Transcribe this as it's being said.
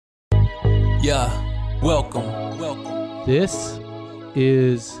Yeah, welcome. This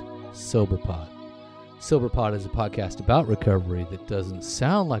is SoberPod. SoberPod is a podcast about recovery that doesn't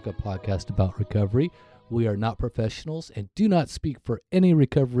sound like a podcast about recovery. We are not professionals and do not speak for any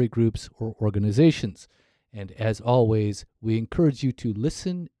recovery groups or organizations. And as always, we encourage you to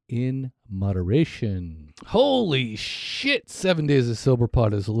listen in moderation. Holy shit, 7 days of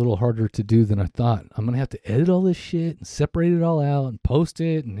SoberPod is a little harder to do than I thought. I'm going to have to edit all this shit and separate it all out and post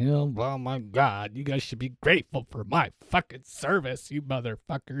it. And, oh my God, you guys should be grateful for my fucking service, you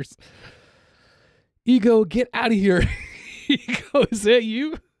motherfuckers. Ego, get out of here. Ego, is that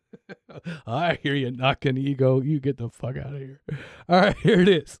you? I hear you knocking, Ego. You get the fuck out of here. All right, here it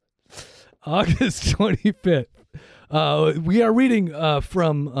is. August 25th. We are reading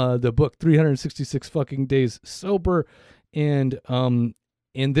from the book 366 Fucking Days Sober. And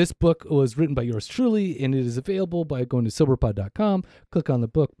this book was written by yours truly, and it is available by going to soberpod.com. Click on the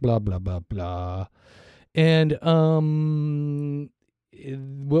book, blah, blah, blah, blah. And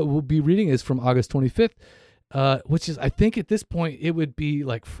what we'll be reading is from August 25th, which is, I think at this point, it would be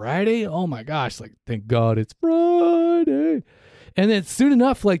like Friday. Oh my gosh, like, thank God it's Friday. And then soon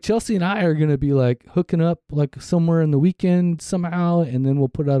enough, like Chelsea and I are going to be like hooking up like somewhere in the weekend somehow. And then we'll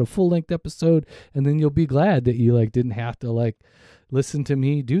put out a full length episode. And then you'll be glad that you like didn't have to like listen to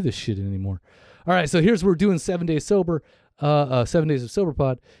me do this shit anymore. All right. So here's, we're doing 7 days sober, 7 days of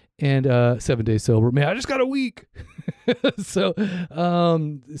SoberPod and 7 days sober. Man, I just got a week. So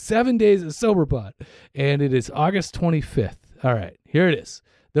 7 days of SoberPod. And it is August 25th. All right. Here it is.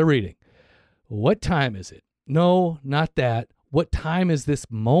 The reading. What time is it? No, not that. What time is this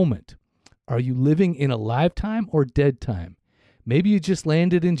moment? Are you living in a live time or dead time? Maybe you just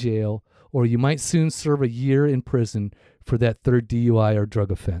landed in jail, or you might soon serve a year in prison for that third DUI or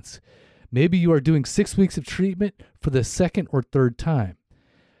drug offense. Maybe you are doing 6 weeks of treatment for the second or third time.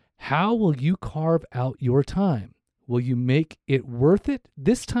 How will you carve out your time? Will you make it worth it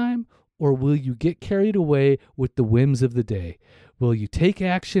this time, or will you get carried away with the whims of the day? Will you take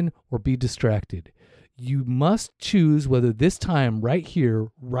action or be distracted? You must choose whether this time right here,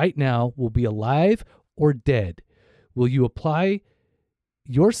 right now, will be alive or dead. Will you apply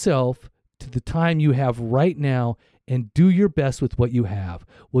yourself to the time you have right now and do your best with what you have?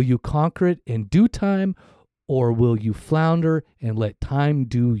 Will you conquer it in due time, or will you flounder and let time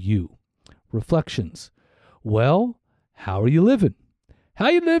do you? Reflections. Well, how are you living? How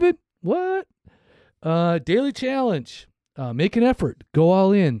you living? What? Daily challenge. Make an effort. Go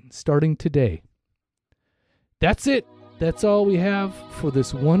all in starting today. That's it. That's all we have for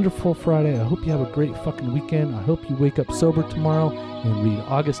this wonderful Friday. I hope you have a great fucking weekend. I hope you wake up sober tomorrow and read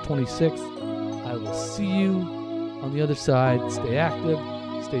August 26th. I will see you on the other side. Stay active.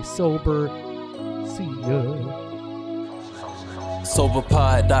 Stay sober. See ya.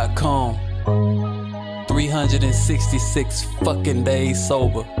 Soberpod.com. 366 fucking days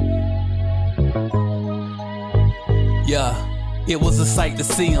sober. Yeah. It was a sight to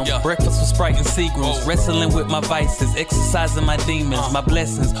see him. Breakfast with Sprite and Seagrams. Wrestling with my vices, exercising my demons. My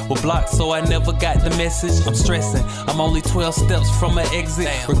blessings were blocked, so I never got the message. I'm stressing, I'm only 12 steps from an exit.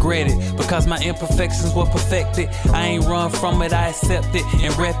 Regret it, because my imperfections were perfected. I ain't run from it, I accept it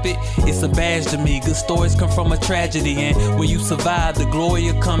and rep it. It's a badge to me, good stories come from a tragedy. And when you survive, the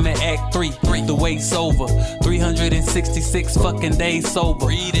glory will come in Act 3. The wait's over, 366 fucking days sober.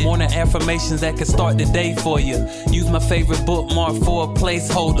 Morning affirmations that can start the day for you. Use my favorite book for a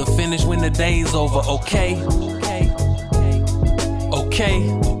placeholder. Finish when the day's over. Okay.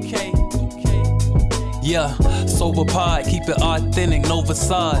 Yeah, SoberPod, keep it authentic, no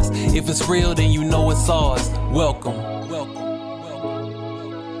facades. If it's real, then you know it's ours. Welcome.